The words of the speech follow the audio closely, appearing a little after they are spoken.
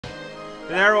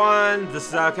Hey everyone, this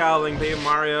is Cowling Baby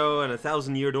Mario and a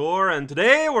 1,000-Year Door, and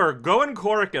today we're going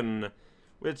Corkin,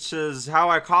 which is how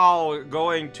I call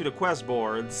going to the quest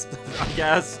boards. I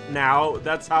guess now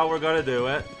that's how we're gonna do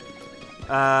it.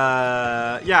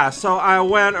 Yeah, so I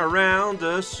went around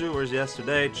the sewers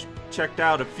yesterday, checked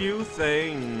out a few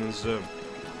things.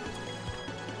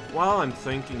 While I'm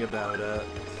thinking about it,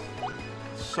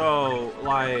 so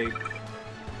like.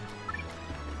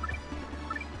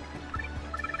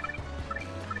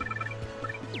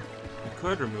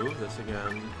 Could remove this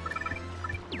again,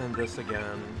 and this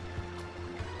again,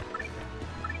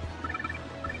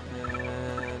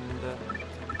 and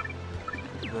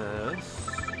this.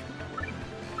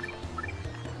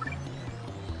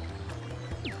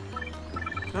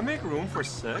 Can I make room for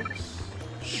 6?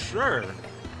 Sure.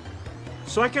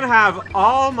 So I can have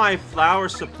all my flower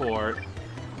support,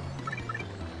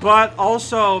 but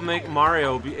also make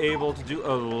Mario be able to do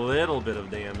a little bit of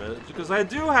damage, because I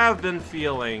do have been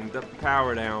feeling the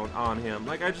power down on him.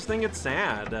 Like, I just think it's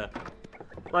sad.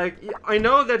 Like, I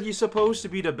know that he's supposed to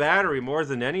be the battery more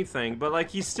than anything, but like,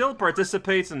 he still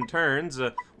participates in turns.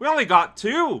 We only got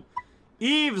 2.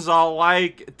 Eve's all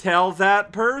like, tell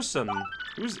that person.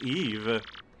 Who's Eve?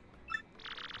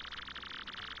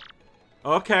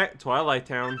 Okay, Twilight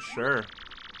Town, sure.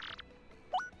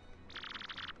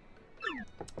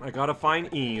 I gotta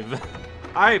find Eve.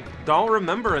 I don't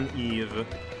remember an Eve.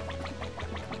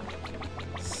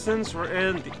 Since we're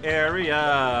in the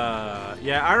area...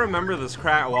 Yeah, I remember this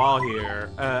cracked wall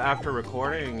here after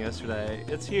recording yesterday.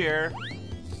 It's here.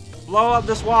 Blow up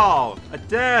this wall. I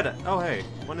did. Oh, hey.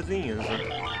 One of these.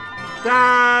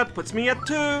 That puts me at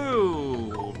 2.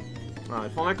 Oh,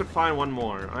 if only I could find one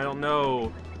more. I don't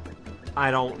know.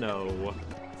 I don't know.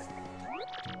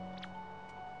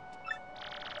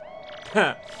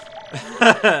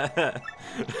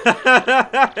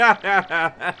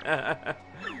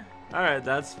 Alright,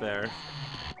 that's fair.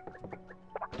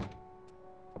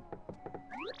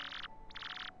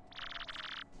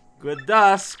 Good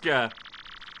dusk. That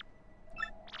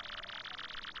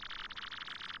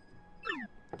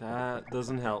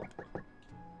doesn't help.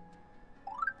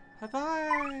 Have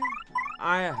I?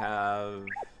 I have.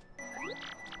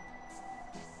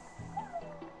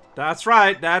 That's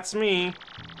right, that's me.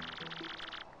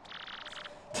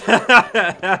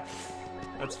 That's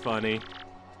funny.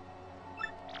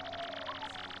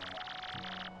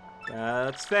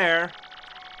 That's fair.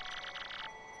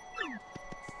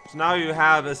 So now you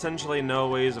have essentially no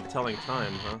ways of telling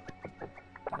time, huh?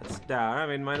 That's down. I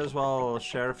mean, might as well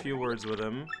share a few words with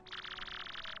him.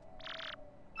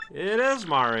 It is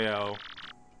Mario.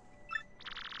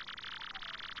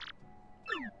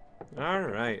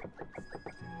 Alright.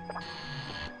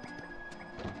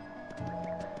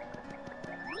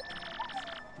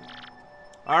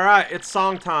 Alright, it's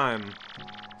song time.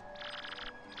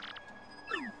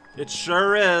 It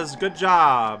sure is. Good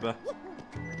job.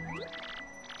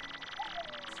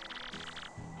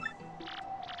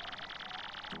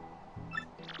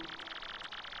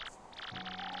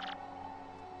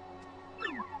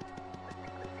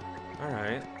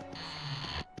 Alright.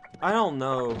 I don't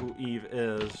know who Eve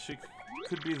is. She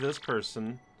could be this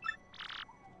person.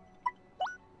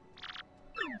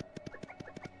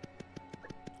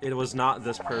 It was not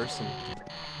this person.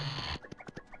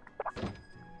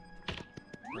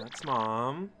 That's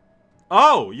Mom.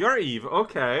 Oh, you're Eve.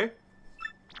 Okay.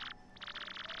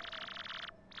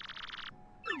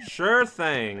 Sure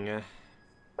thing.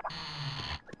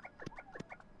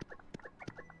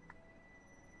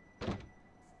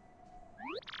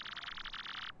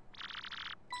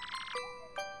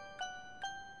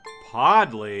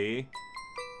 Podley?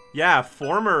 Yeah,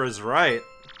 Former is right.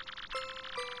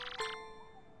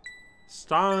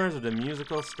 Stars of the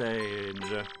musical stage.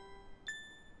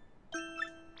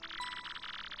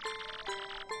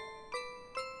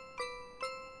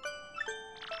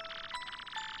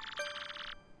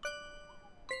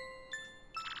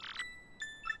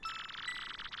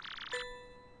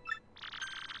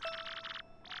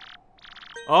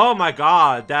 Oh my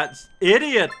god, that's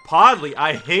idiot Podley.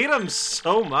 I hate him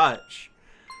so much.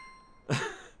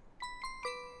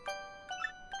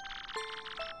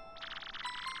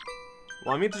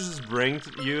 Want me to just bring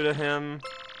you to him?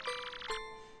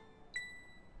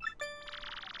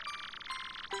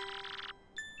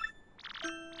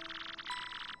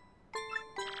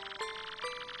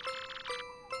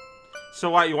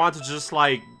 So what, you want to just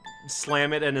like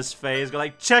slam it in his face? Go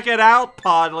like, check it out,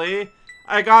 Podley.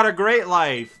 I got a great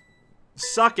life.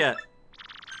 Suck it.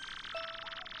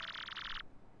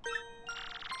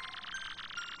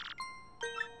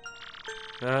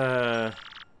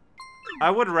 I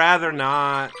would rather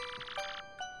not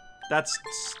That's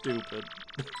stupid.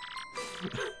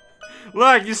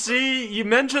 Look, you see, you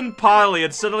mentioned Polly,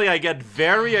 and suddenly I get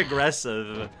very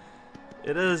aggressive.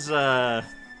 It is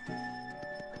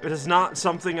not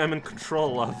something I'm in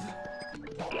control of.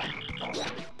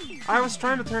 I was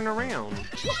trying to turn around.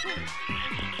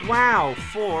 Wow,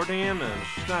 4 damage.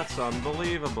 That's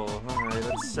unbelievable. Alright,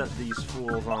 let's set these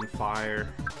fools on fire.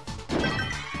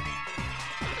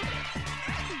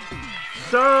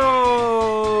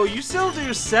 So, you still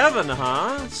do 7,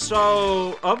 huh?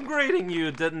 So, upgrading you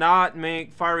did not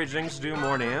make Fiery Jinx do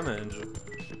more damage.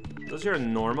 Does your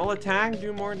normal attack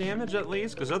do more damage at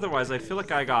least? Because otherwise I feel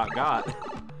like I got.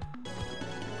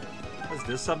 Is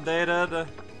this updated?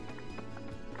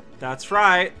 That's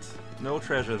right. No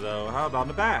treasure though. How about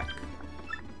the back?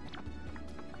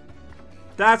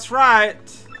 That's right.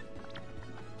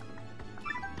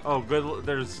 Oh, good.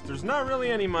 There's not really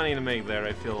any money to make there.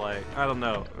 I feel like I don't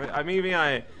know. Maybe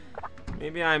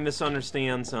I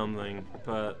misunderstand something,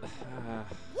 but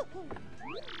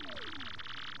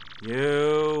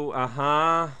you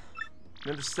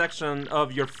intersection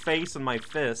of your face and my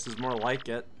fist is more like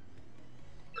it.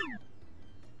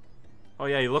 Oh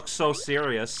yeah, you look so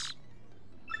serious.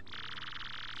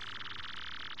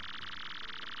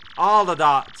 All the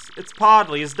dots. It's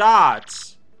Podley's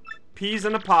dots. Peas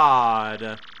in a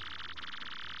pod.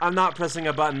 I'm not pressing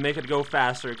a button. Make it go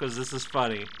faster because this is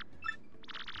funny.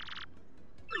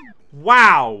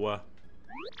 Wow.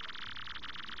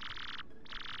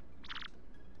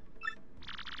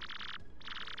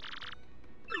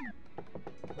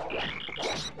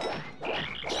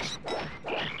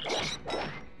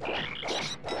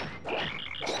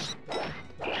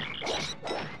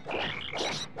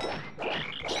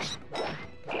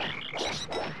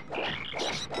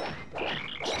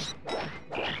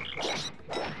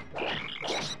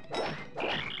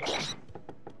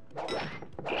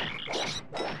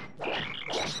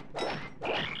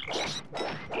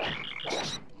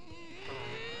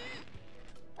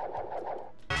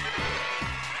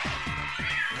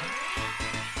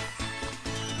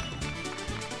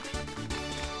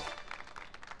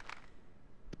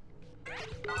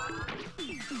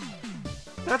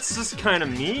 That's just kind of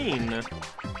mean.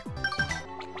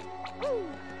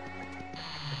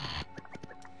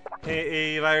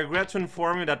 Hey, I regret to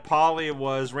inform you that Polly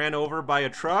was ran over by a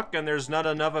truck and there's not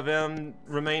enough of him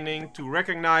remaining to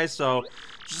recognize, so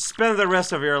just spend the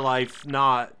rest of your life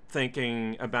not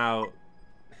thinking about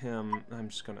him. I'm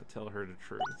just gonna tell her the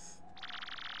truth.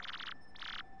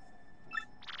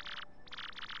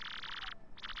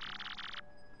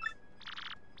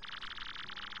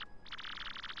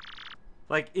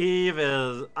 Like, Eve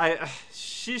is,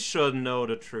 she should know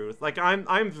the truth. Like,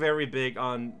 I'm very big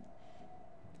on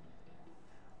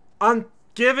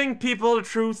giving people the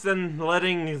truth and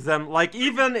letting them, like,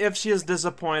 even if she is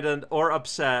disappointed or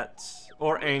upset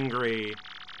or angry,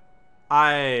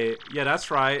 yeah, that's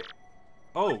right.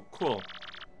 Oh, cool.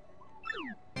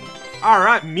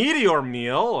 Alright, meteor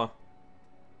meal.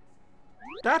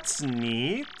 That's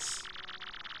neat.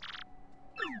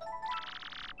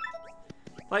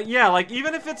 Like, yeah, like,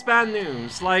 even if it's bad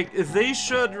news, like, they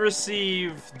should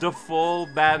receive the full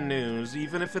bad news,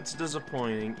 even if it's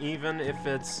disappointing, even if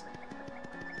it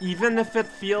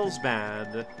feels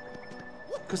bad.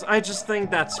 Because I just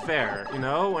think that's fair, you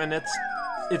know? And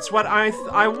it's what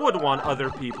I would want other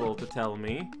people to tell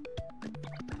me.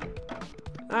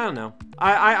 I don't know.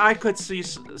 I could see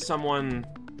someone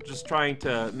just trying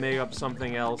to make up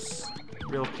something else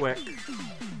real quick.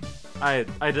 I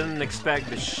didn't expect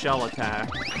the shell attack.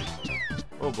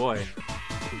 Oh boy.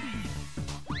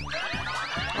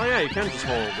 Oh yeah, you can just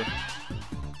hold.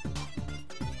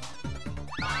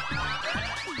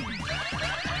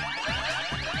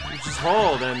 You just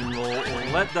hold and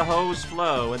let the hose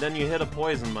flow, and then you hit a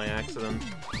poison by accident.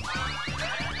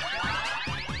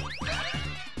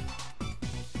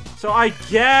 So I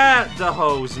get the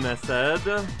hose method,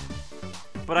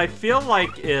 but I feel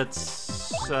like it's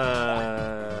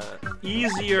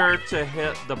easier to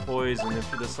hit the poison if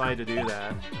you decide to do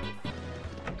that.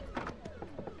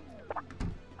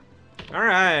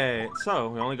 Alright, so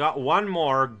we only got one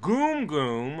more. Goom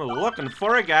Goom looking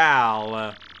for a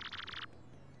gal.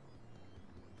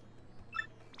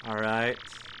 Alright.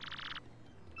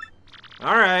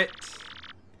 Alright.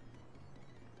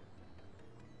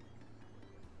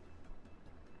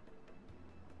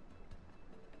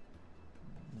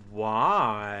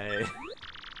 Why?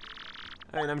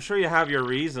 I mean, I'm sure you have your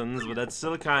reasons, but that's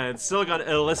still it's still gonna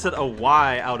elicit a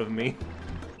why out of me.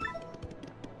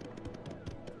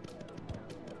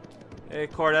 Hey,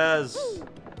 Cortez.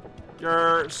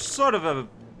 You're sort of a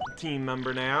team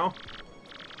member now.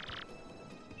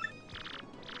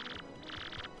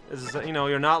 Is, you know,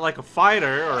 you're not like a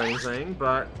fighter or anything,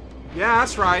 but yeah,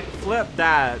 that's right. Flip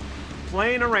that.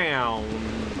 Playing around.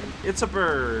 It's a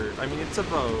bird. I mean, it's a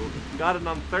boat. Got it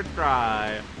on third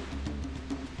try.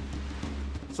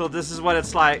 So this is what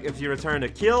it's like if you return to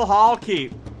Kill Hall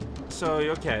Keep. So,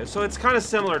 okay. So it's kind of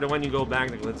similar to when you go back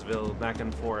to Glitzville, back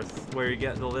and forth, where you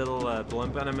get the little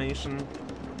blimp animation.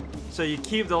 So you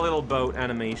keep the little boat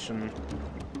animation.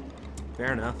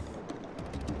 Fair enough.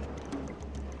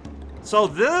 So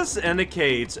this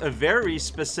indicates a very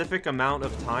specific amount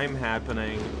of time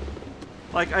happening.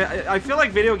 Like, I feel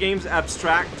like video games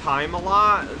abstract time a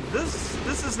lot.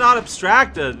 This is not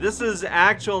abstracted. This is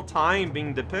actual time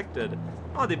being depicted.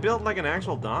 Oh, they built like an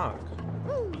actual dock.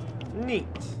 Neat.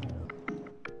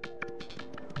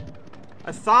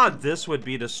 I thought this would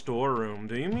be the storeroom.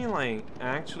 Do you mean like,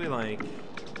 actually like,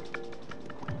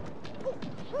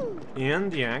 in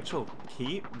the actual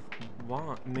keep?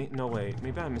 What? No, wait.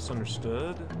 Maybe I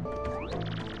misunderstood.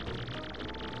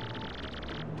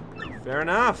 Fair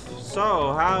enough.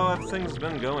 So, how have things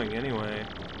been going anyway?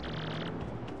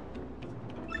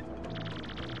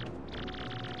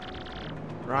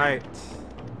 Right.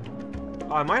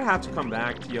 Oh, I might have to come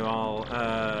back to you all,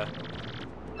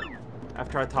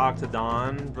 after I talk to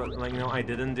Dawn, but, like, you know, I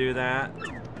didn't do that.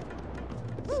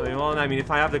 So, well, I mean,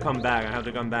 if I have to come back, I have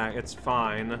to come back. It's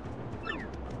fine.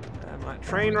 My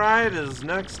train ride is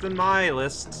next in my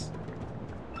list.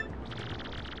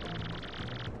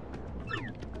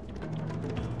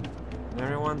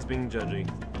 Everyone's being judgy.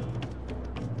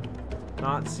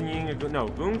 Not seeing a good. No,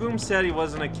 Goom Goom said he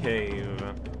was in a cave.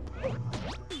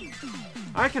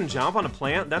 I can jump on a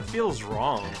plant? That feels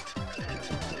wrong.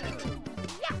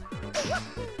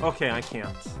 Okay, I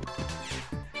can't.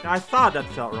 I thought that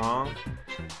felt wrong.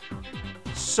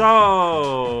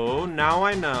 So, now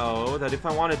I know that if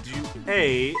I want to do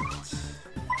 8,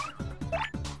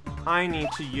 I need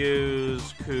to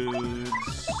use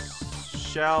Kood's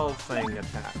shell thing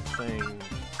attack thing.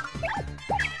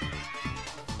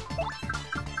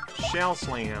 Shell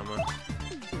slam.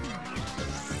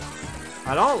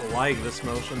 I don't like this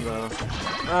motion though.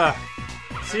 Ugh.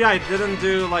 See, I didn't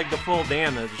do like the full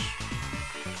damage.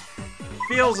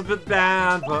 Feels a bit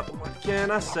bad, but what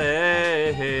can I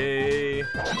say?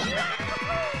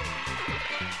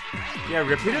 Yeah,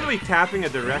 repeatedly tapping a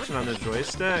direction on the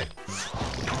joystick.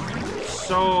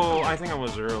 So, I think I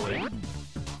was early.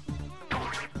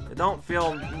 It don't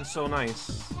feel so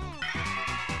nice.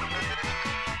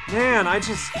 Man, I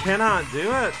just cannot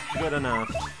do it good enough.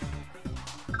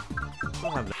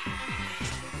 I'll have that.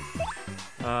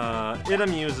 It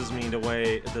amuses me the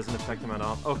way it doesn't affect him at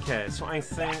all. Okay, so I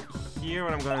think here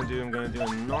what I'm gonna do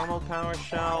a normal power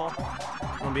shell.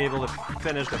 I'll be able to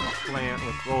finish the plant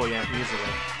with, oh yeah,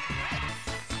 easily.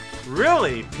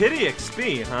 Really? Pity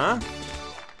XP, huh?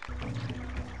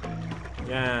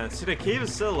 Yeah, see the cave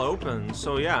is still open,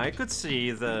 so yeah, I could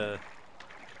see the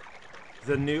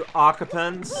new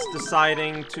occupants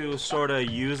deciding to sort of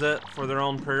use it for their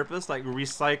own purpose, like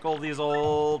recycle these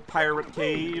old pirate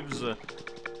caves,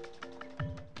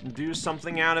 do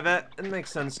something out of it. It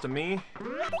makes sense to me.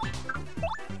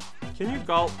 Can you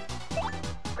gulp?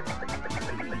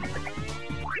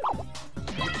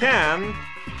 You can.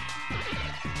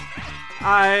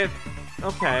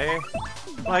 Okay.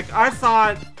 Like, I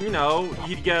thought, you know,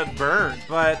 you'd get burnt,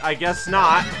 but I guess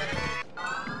not.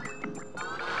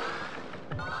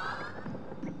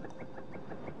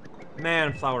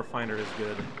 Man, Flower Finder is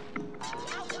good.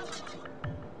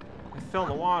 I fell in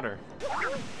the water.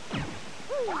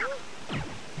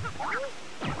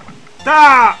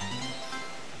 Ah!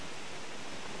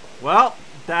 Well,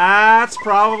 that's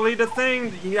probably the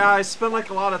thing. Yeah, I spent like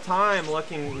a lot of time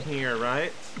looking here,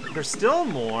 right? There's still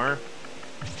more.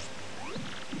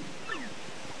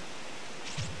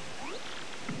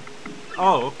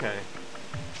 Oh, okay.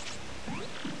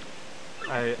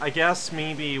 I guess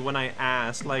maybe when I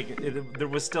asked, like, there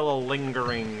was still a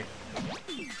lingering...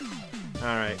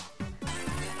 Alright.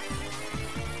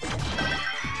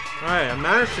 Alright, I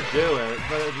managed to do it,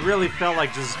 but it really felt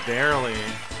like just barely.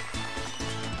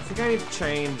 I think I need to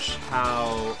change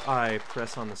how I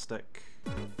press on the stick.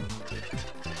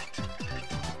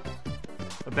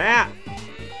 A bat!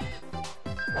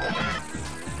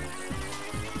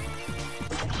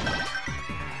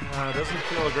 Doesn't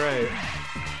feel great.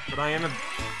 But I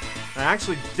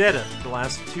actually did it the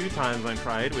last 2 times I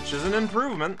tried, which is an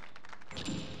improvement.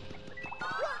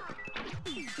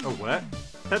 Oh, what?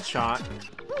 Headshot.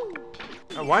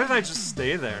 Why did I just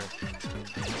stay there?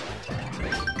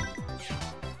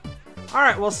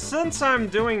 Alright, well, since I'm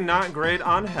doing not great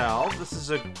on health, this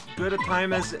is as good a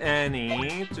time as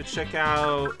any to check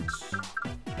out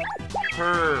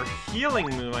per healing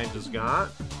move I just got.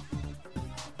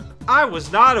 I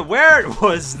was not aware it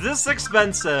was this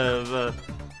expensive.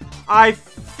 I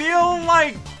feel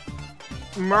like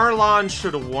Merlon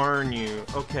should warn you.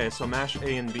 Okay, so mash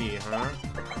A and B, huh?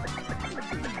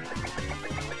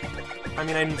 I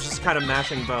mean, I'm just kind of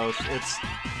mashing both. It's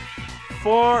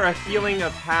for a healing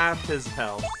of half his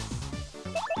health.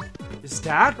 Is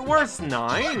that worth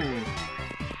 9?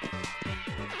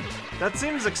 That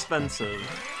seems expensive.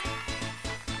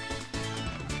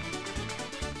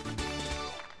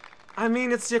 I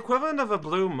mean, it's the equivalent of a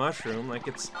blue mushroom. Like,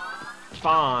 it's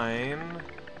fine.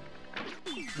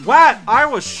 What? I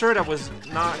was sure that was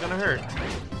not gonna hurt.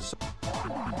 So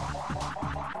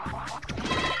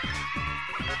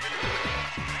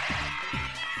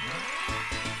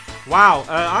wow,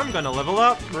 I'm gonna level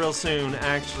up real soon,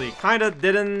 actually. Kinda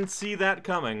didn't see that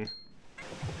coming.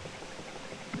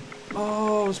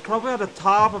 Oh, it's probably at the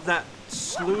top of that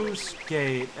sluice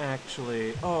gate,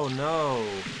 actually. Oh no.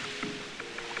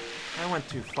 I went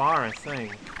too far, I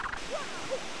think.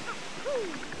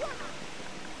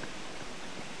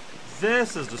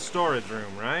 This is the storage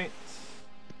room, right?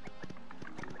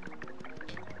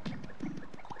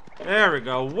 There we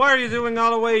go. What are you doing all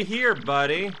the way here,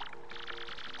 buddy?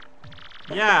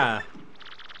 Yeah.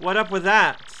 What up with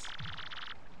that?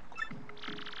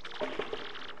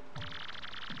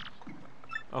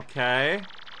 Okay.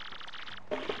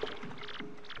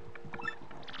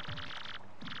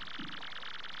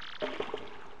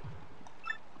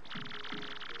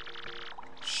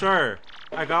 Sure.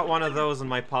 I got one of those in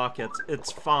my pockets.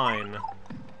 It's fine.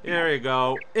 Here you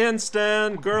go.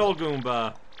 Instant Girl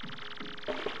Goomba.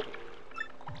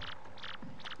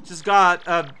 Just got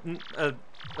a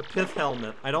pith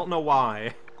helmet. I don't know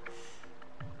why.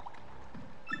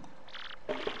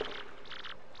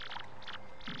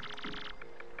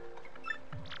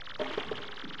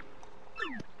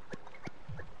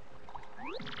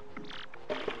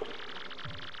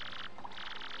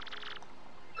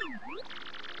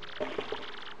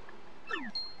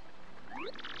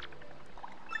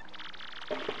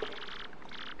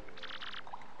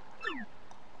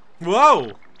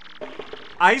 Whoa!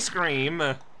 Ice cream.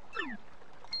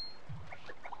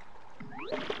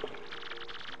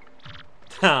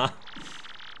 Huh.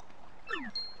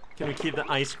 Can we keep the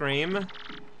ice cream?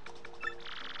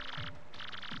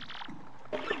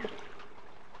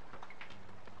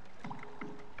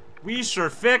 We sure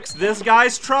fixed this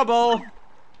guy's trouble.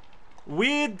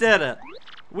 We did it.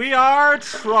 We are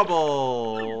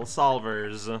trouble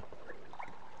solvers.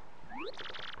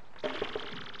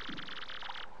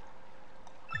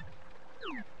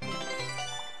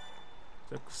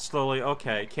 Slowly,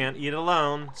 okay, can't eat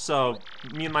alone, so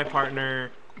me and my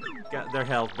partner got their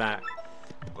health back.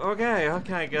 Okay,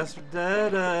 I guess we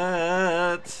did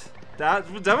it.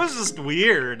 That was just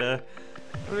weird. I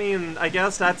mean, I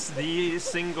guess that's the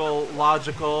single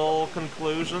logical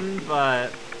conclusion,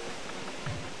 but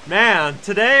man,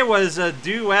 today was a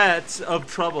duet of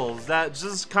troubles that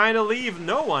just kind of leave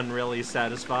no one really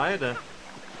satisfied.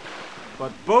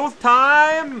 But both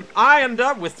time, I end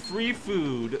up with free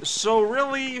food, so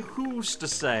really, who's to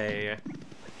say?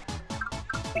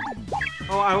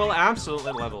 Oh, I will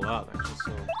absolutely level up, actually,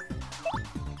 so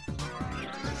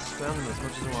spend as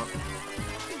much as I want.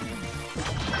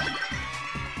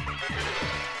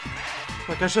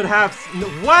 Like, I should have...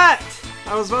 What?!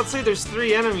 I was about to say there's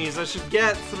 3 enemies, I should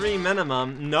get 3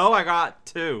 minimum. No, I got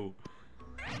 2.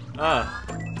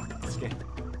 This game.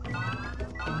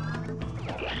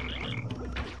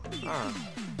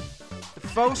 The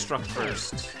foe struck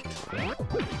first.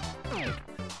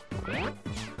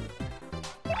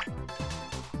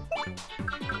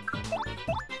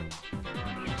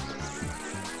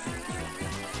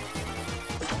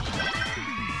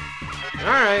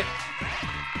 Alright.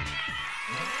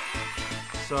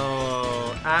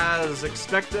 So, as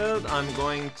expected, I'm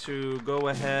going to go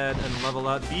ahead and level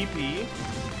up BP.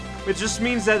 Which just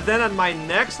means that then at my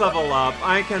next level up,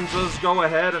 I can just go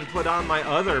ahead and put on my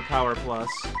other Power Plus.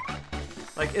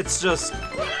 Like, it's just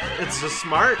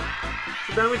smart.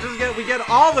 So then we get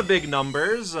all the big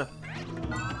numbers.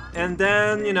 And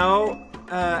then, you know,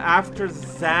 after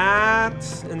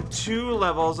that, in 2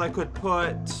 levels, I could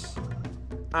put,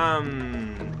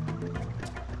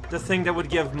 the thing that would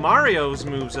give Mario's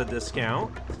moves a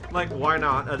discount. Like, why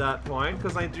not at that point?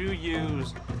 Because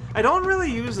I don't really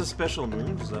use the special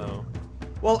moves, though.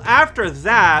 Well, after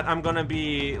that, I'm gonna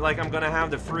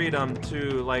have the freedom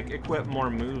to, like, equip more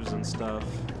moves and stuff.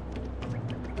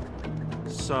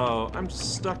 So, I'm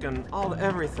stuck in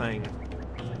everything.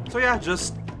 So yeah,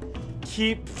 just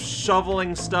keep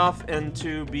shoveling stuff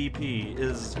into BP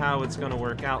is how it's gonna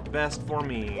work out best for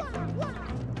me.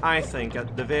 I think,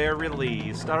 at the very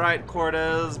least. Alright,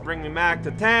 Cortez, bring me back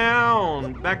to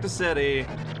town! Back to city.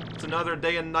 It's another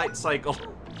day and night cycle.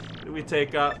 We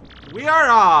take up. We are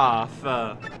off!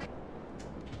 Alright,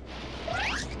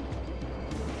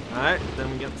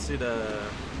 then we get to see the...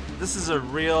 This is a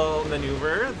real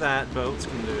maneuver that boats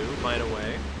can do, by the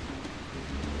way.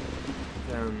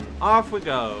 Then off we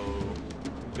go.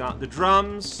 We got the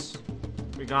drums.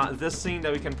 We got this scene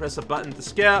that we can press a button to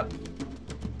skip.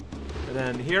 And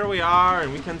then here we are,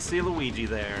 and we can see Luigi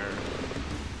there.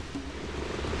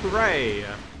 Hooray!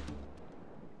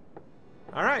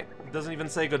 Alright, doesn't even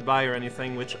say goodbye or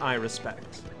anything, which I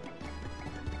respect.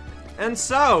 And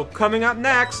so, coming up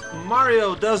next,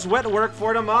 Mario does wet work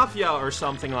for the Mafia or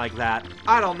something like that.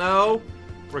 I don't know.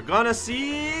 We're gonna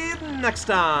see next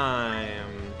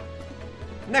time.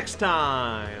 Next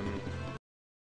time